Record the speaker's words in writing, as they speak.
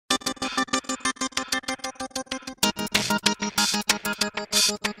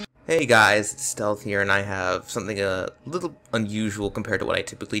Hey guys, it's Stealth here, and I have something a little unusual compared to what I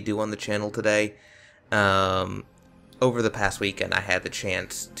typically do on the channel today. Over the past weekend, I had the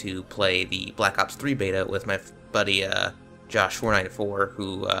chance to play the Black Ops 3 beta with my buddy Josh494,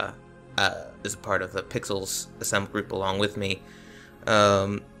 who is a part of the Pixels Assemble group along with me.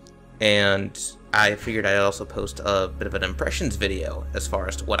 And I figured I'd also post a bit of an impressions video as far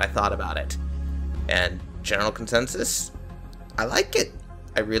as to what I thought about it. And general consensus, I like it.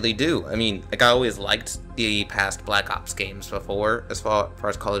 I really do. I mean, like, I always liked the past Black Ops games before, as far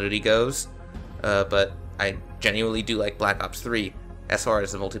as Call of Duty goes, but I genuinely do like Black Ops 3. As far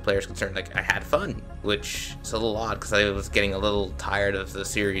as the multiplayer is concerned, like, I had fun, which is a little odd because I was getting a little tired of the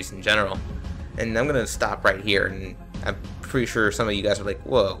series in general. And I'm gonna stop right here, and I'm pretty sure some of you guys are like,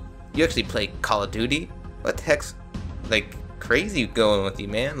 "Whoa, you actually play Call of Duty? What the heck's like crazy going with you,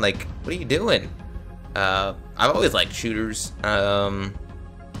 man? Like, what are you doing?" I've always liked shooters.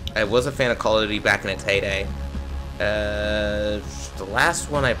 I was a fan of Call of Duty back in its heyday. The last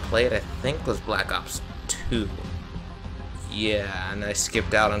one I played, I think, was Black Ops 2. Yeah, and I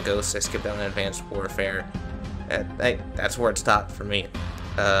skipped out on Ghosts, I skipped out on Advanced Warfare. That's where it stopped for me.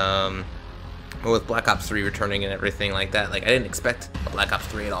 But with Black Ops 3 returning and everything like that, like, I didn't expect a Black Ops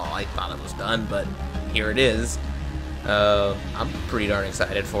 3 at all. I thought it was done, but here it is. I'm pretty darn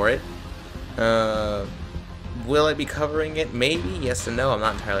excited for it. Will I be covering it? Maybe, yes and no, I'm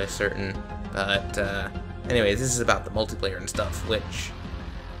not entirely certain. But, anyways, this is about the multiplayer and stuff, which,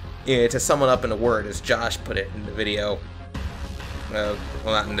 to sum it up in a word, as Josh put it in the video, well,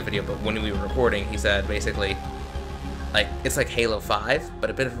 not in the video, but when we were recording, he said, basically, like, it's like Halo 5, but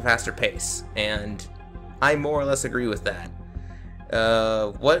a bit of a faster pace, and I more or less agree with that.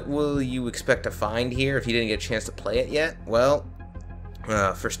 What will you expect to find here if you didn't get a chance to play it yet? Well,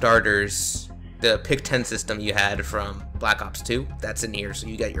 for starters, the pick 10 system you had from Black Ops 2, that's in here. So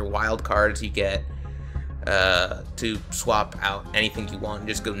you get your wild cards, you get to swap out anything you want and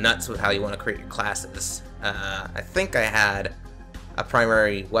just go nuts with how you want to create your classes. I think I had a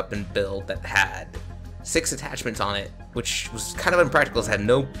primary weapon build that had 6 attachments on it, which was kind of impractical. It had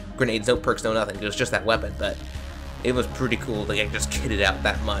no grenades, no perks, no nothing. It was just that weapon, but it was pretty cool. Like, I just kitted out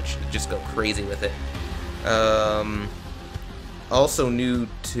that much. You just go crazy with it. Also new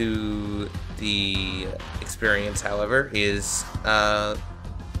to the experience, however, is the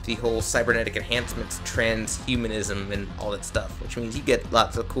whole cybernetic enhancements, transhumanism, and all that stuff, which means you get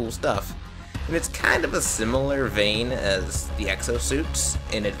lots of cool stuff. And it's kind of a similar vein as the exosuits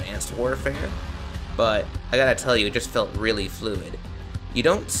in Advanced Warfare, but I gotta tell you, it just felt really fluid. You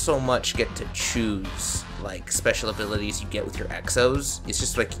don't so much get to choose, like, special abilities you get with your exos. It's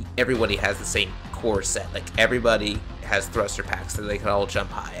just like everybody has the same core set. Like, everybody has thruster packs so they can all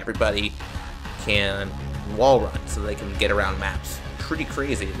jump high. Everybody can wall run so they can get around maps. Pretty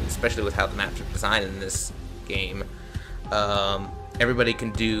crazy, especially with how the maps are designed in this game. Everybody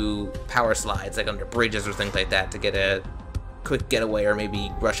can do power slides, like under bridges or things like that, to get a quick getaway or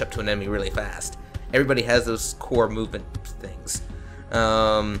maybe rush up to an enemy really fast. Everybody has those core movement things.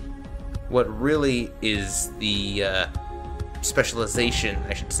 What really is the specialization,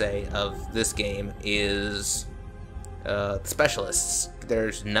 I should say, of this game is specialists.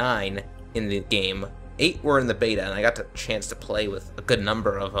 There's 9 in the game. 8 were in the beta, and I got the chance to play with a good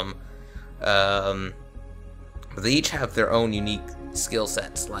number of them. But they each have their own unique skill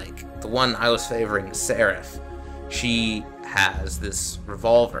sets. Like, the one I was favoring, Seraph, she has this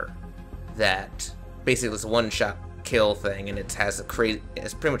revolver that basically is a one-shot kill thing, and it has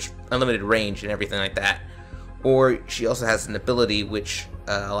it's pretty much unlimited range and everything like that. Or she also has an ability which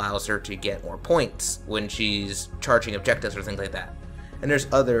allows her to get more points when she's charging objectives or things like that. And there's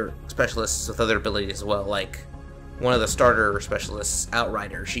other specialists with other abilities as well, like one of the starter specialists,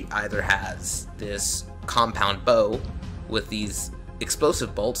 Outrider. She either has this compound bow with these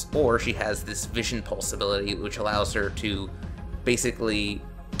explosive bolts, or she has this vision pulse ability, which allows her to basically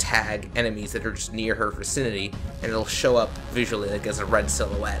tag enemies that are just near her vicinity, and it'll show up visually like as a red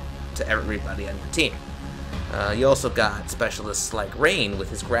silhouette to everybody on your team. You also got specialists like Rain with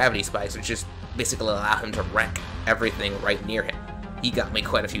his gravity spikes, which just basically allow him to wreck everything right near him. He got me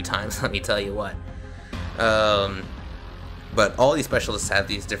quite a few times, let me tell you what. But all these specialists have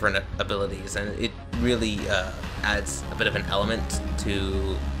these different abilities, and it really adds a bit of an element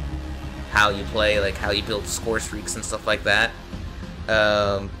to how you play, like how you build score streaks and stuff like that.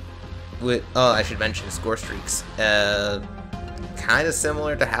 I should mention score streaks. Kind of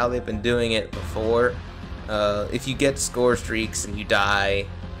similar to how they've been doing it before. If you get score streaks and you die,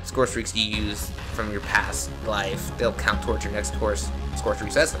 score streaks you use from your past life, they'll count towards your next score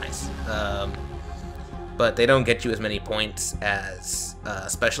streaks. That's nice. But they don't get you as many points as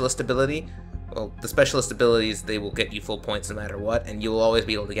specialist ability. Well, the specialist abilities, they will get you full points no matter what, and you'll always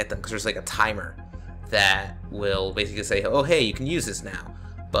be able to get them because there's like a timer that will basically say, oh hey, you can use this now.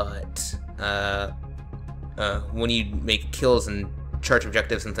 But when you make kills and charge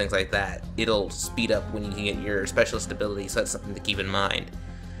objectives and things like that, it'll speed up when you can get your specialist ability, so that's something to keep in mind.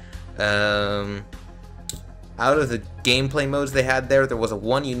 Out of the gameplay modes they had there was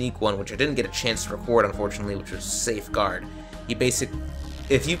one unique one which I didn't get a chance to record, unfortunately, which was Safeguard.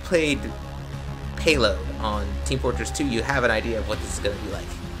 If you played Payload on Team Fortress 2, you have an idea of what this is going to be like.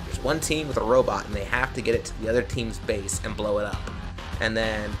 There's one team with a robot, and they have to get it to the other team's base and blow it up. And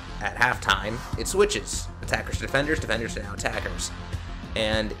then at halftime, it switches. Attackers to defenders, defenders to now attackers.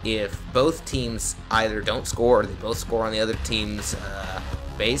 And if both teams either don't score or they both score on the other team's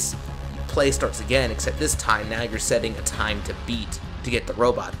base, play starts again, except this time now you're setting a time to beat to get the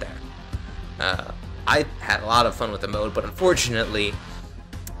robot there. I had a lot of fun with the mode, but unfortunately,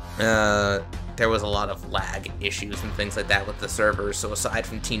 there was a lot of lag issues and things like that with the servers, so aside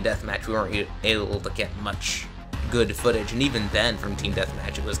from Team Deathmatch, we weren't able to get much good footage, and even then from Team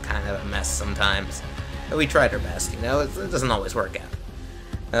Deathmatch it was kind of a mess sometimes. But we tried our best, you know, it doesn't always work out.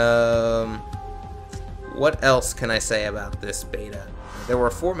 What else can I say about this beta? There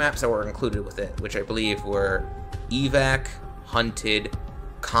were 4 maps that were included with it, which I believe were Evac, Hunted,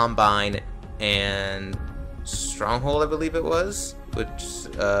 Combine, and Stronghold, I believe it was, which,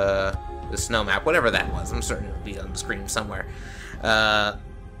 the snow map, whatever that was. I'm certain it would be on the screen somewhere.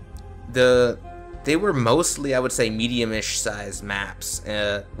 They were mostly, I would say, medium-ish sized maps,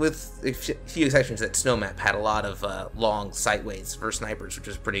 with a few exceptions. That snow map had a lot of long sightways for snipers, which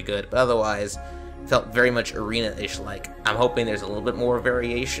was pretty good, but otherwise felt very much arena-ish like. I'm hoping there's a little bit more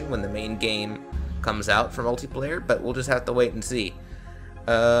variation when the main game comes out for multiplayer, but we'll just have to wait and see.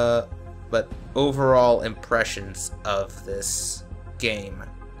 But overall impressions of this game,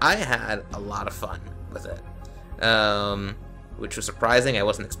 I had a lot of fun with it, which was surprising. I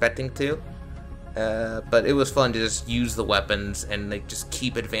wasn't expecting to, but it was fun to just use the weapons and like just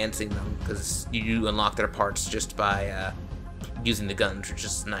keep advancing them, because you unlock their parts just by using the guns, which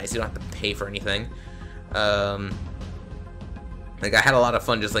is nice. You don't have to pay for anything. Like, I had a lot of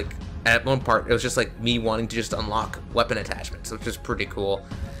fun just like at one part. It was just like me wanting to just unlock weapon attachments, which is pretty cool.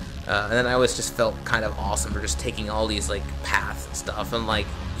 And then I always just felt kind of awesome for just taking all these like path stuff and like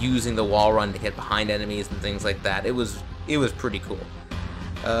using the wall run to get behind enemies and things like that. It was pretty cool.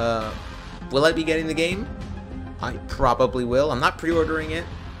 Will I be getting the game? I probably will. I'm not pre-ordering it.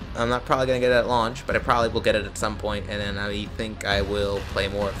 I'm not probably gonna get it at launch, but I probably will get it at some point, and then I think I will play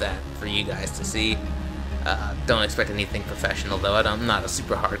more of that for you guys to see. Don't expect anything professional though. I'm not a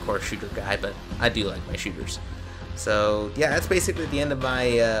super hardcore shooter guy, but I do like my shooters. So yeah, that's basically the end of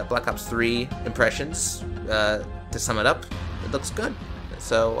my Black Ops 3 impressions. To sum it up, it looks good.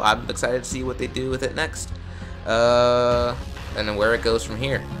 So I'm excited to see what they do with it next, and then where it goes from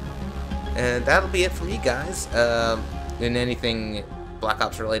here. And that'll be it from me, guys. And anything Black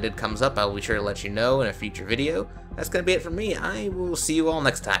Ops related comes up, I'll be sure to let you know in a future video. That's gonna be it from me. I will see you all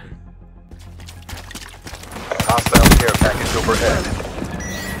next time. Hostile care package overhead.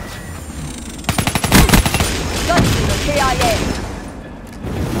 KIA.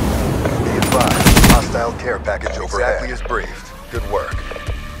 Be advised, hostile care package overhead. Exactly as briefed. Good work.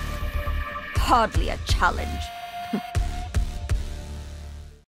 Hardly a challenge.